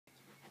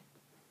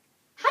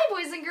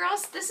and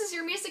girls. This is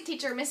your music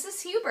teacher,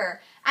 Mrs.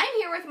 Huber. I'm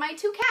here with my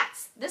two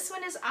cats. This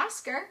one is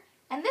Oscar,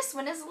 and this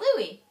one is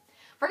Louie.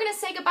 We're going to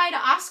say goodbye to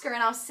Oscar,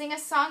 and I'll sing a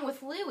song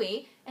with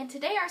Louie, and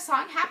today our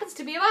song happens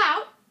to be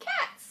about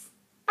cats.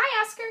 Bye,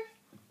 Oscar.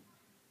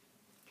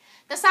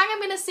 The song I'm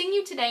going to sing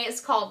you today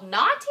is called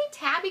Naughty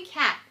Tabby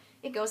Cat.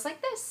 It goes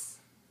like this.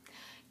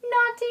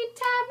 Naughty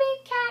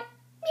Tabby Cat,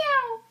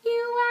 meow,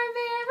 you are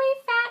very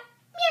fat.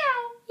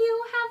 Meow,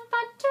 you have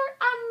butter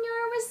on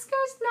your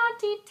whiskers,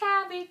 naughty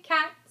tabby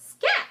cat,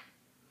 scat.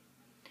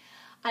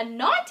 A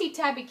naughty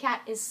tabby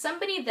cat is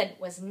somebody that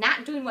was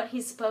not doing what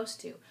he's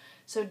supposed to.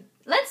 So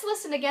let's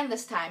listen again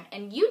this time,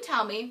 and you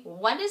tell me,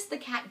 what is the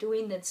cat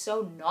doing that's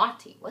so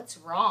naughty? What's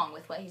wrong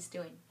with what he's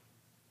doing?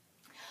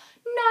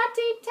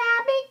 Naughty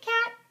tabby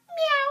cat,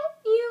 meow,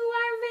 you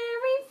are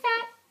very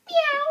fat.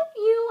 Meow,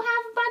 you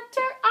have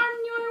butter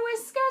on your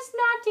whiskers,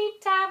 naughty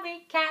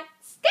tabby cat,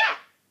 scat.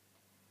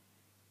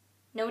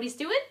 Know what he's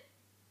doing?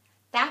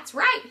 That's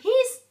right, he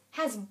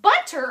has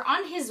butter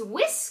on his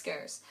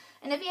whiskers.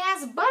 And if he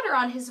has butter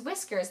on his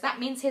whiskers, that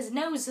means his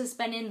nose has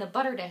been in the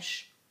butter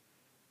dish.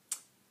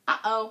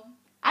 Uh-oh.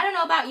 I don't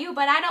know about you,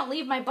 but I don't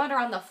leave my butter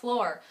on the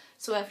floor.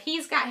 So if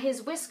he's got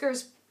his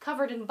whiskers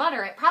covered in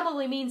butter, it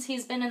probably means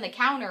he's been in the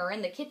counter or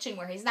in the kitchen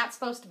where he's not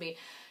supposed to be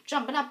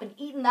jumping up and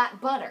eating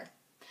that butter.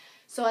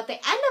 So at the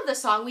end of the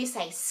song, we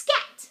say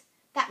scat.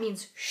 That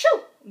means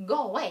shoo,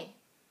 go away.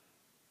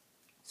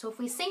 So if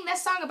we sing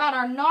this song about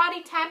our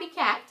naughty tabby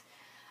cat,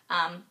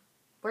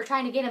 we're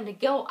trying to get him to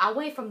go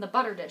away from the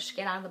butter dish,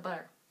 get out of the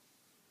butter.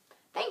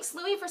 Thanks,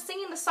 Louie, for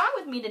singing the song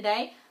with me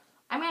today.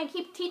 I'm going to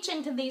keep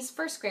teaching to these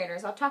first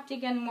graders. I'll talk to you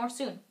again more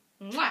soon.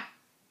 Mwah.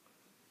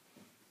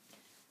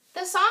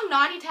 The song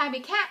Naughty Tabby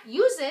Cat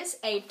uses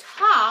a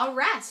ta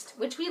rest,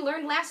 which we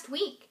learned last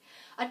week.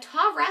 A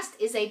ta rest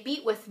is a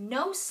beat with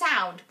no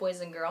sound,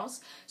 boys and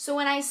girls. So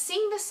when I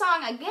sing the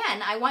song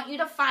again, I want you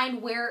to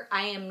find where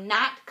I am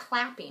not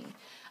clapping.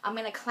 I'm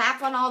going to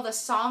clap on all the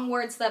song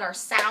words that are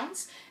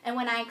sounds, and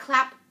when I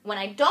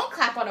don't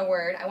clap on a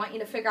word, I want you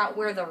to figure out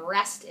where the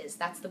rest is.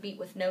 That's the beat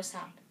with no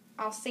sound.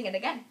 I'll sing it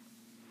again.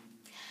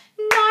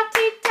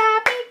 Naughty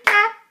tabby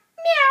cat,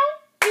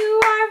 meow,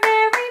 you are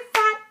very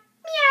fat.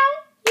 Meow,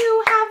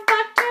 you have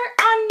butter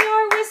on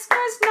your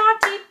whiskers,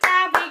 naughty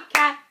tabby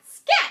cat,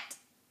 scat.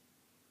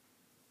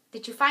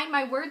 Did you find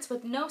my words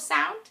with no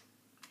sound?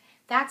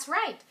 That's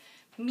right.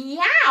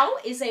 Meow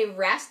is a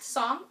rest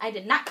song. I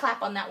did not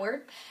clap on that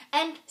word.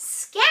 And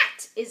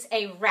scat is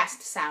a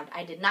rest sound.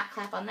 I did not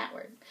clap on that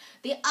word.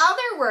 The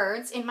other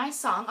words in my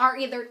song are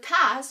either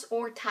tas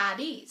or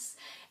taddies.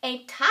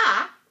 A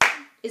ta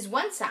is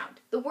one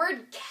sound. The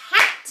word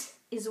cat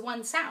is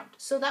one sound.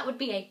 So that would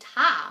be a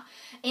ta.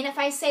 And if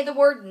I say the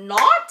word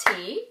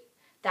naughty,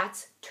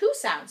 that's two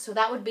sounds. So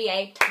that would be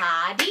a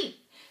taddy.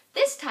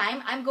 This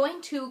time, I'm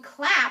going to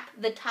clap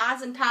the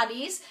tas and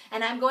taddies,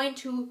 and I'm going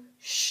to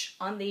shh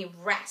on the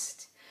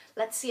rest.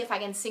 Let's see if I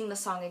can sing the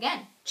song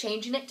again,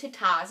 changing it to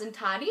tas and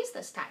taddies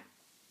this time.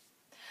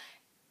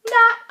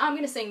 I'm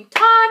going to sing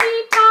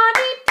toddy,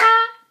 toddy,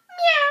 ta,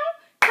 meow,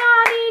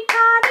 toddy,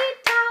 toddy,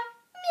 ta,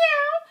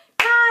 meow,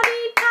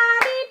 toddy,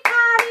 toddy,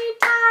 toddy,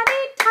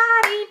 toddy,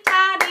 toddy,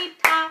 toddy,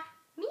 ta,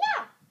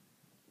 meow.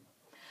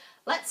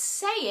 Let's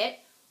say it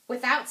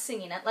without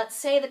singing it. Let's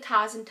say the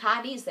tas and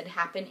toddies that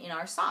happen in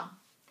our song.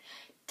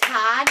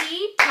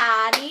 Toddy,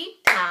 toddy,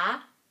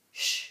 ta,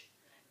 shh.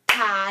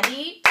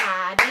 Toddy,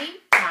 toddy,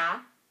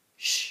 ta,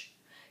 shh.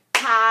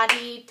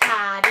 Toddy,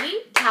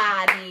 toddy,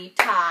 toddy,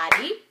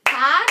 toddy,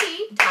 toddy,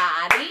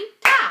 toddy,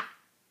 ta,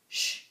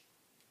 shh.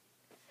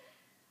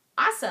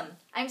 Awesome.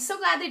 I'm so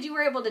glad that you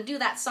were able to do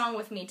that song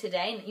with me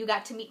today and you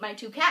got to meet my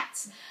two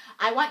cats.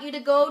 I want you to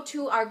go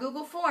to our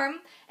Google form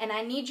and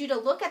I need you to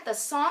look at the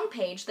song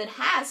page that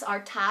has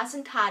our tas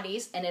and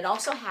toddies, and it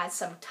also has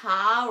some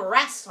ta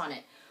rests on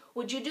it.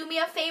 Would you do me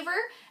a favor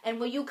and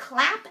will you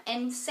clap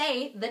and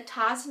say the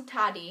tas and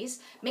toddies?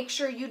 Make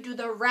sure you do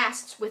the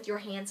rests with your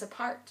hands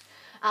apart.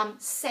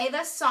 Say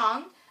the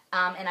song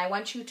and I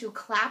want you to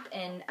clap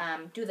and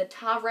do the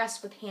ta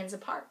rest with hands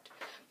apart.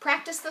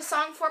 Practice the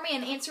song for me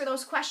and answer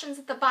those questions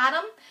at the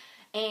bottom.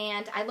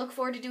 And I look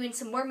forward to doing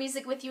some more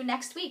music with you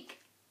next week.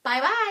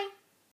 Bye-bye.